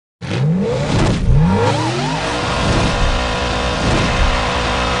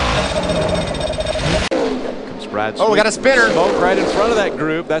inside. Oh, we got a spinner. Smoke right in front of that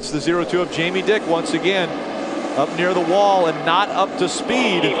group. That's the 0-2 of Jamie Dick once again. Up near the wall and not up to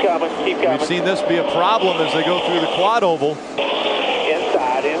speed. Keep coming, keep coming. We've seen this be a problem as they go through the quad oval.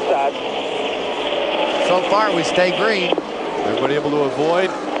 Inside, inside. So far, we stay green. Everybody able to avoid.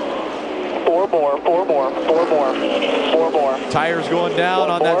 Four more. Tires going down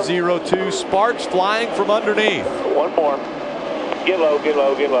on that 0-2. Sparks flying from underneath. One more. Get low.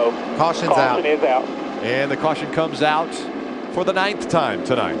 Caution's Caution out. is out. And the caution comes out for the 9th time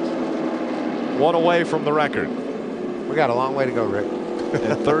tonight. One away from the record. We got a long way to go, Rick.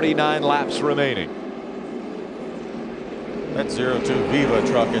 And 39 laps remaining. That 0-2 Viva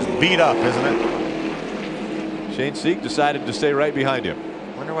truck is beat up, isn't it? Shane Sieg decided to stay right behind him.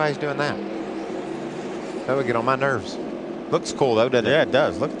 Wonder why he's doing that. That would get on my nerves. Looks cool though, doesn't it? Yeah, it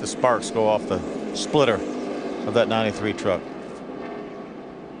does. Look at the sparks go off the splitter of that 93 truck.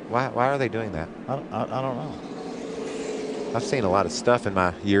 Why are they doing that? I don't know. I've seen a lot of stuff in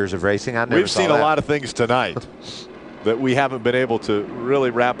my years of racing. I never We've saw seen that. a lot of things tonight that we haven't been able to really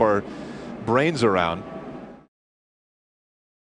wrap our brains around.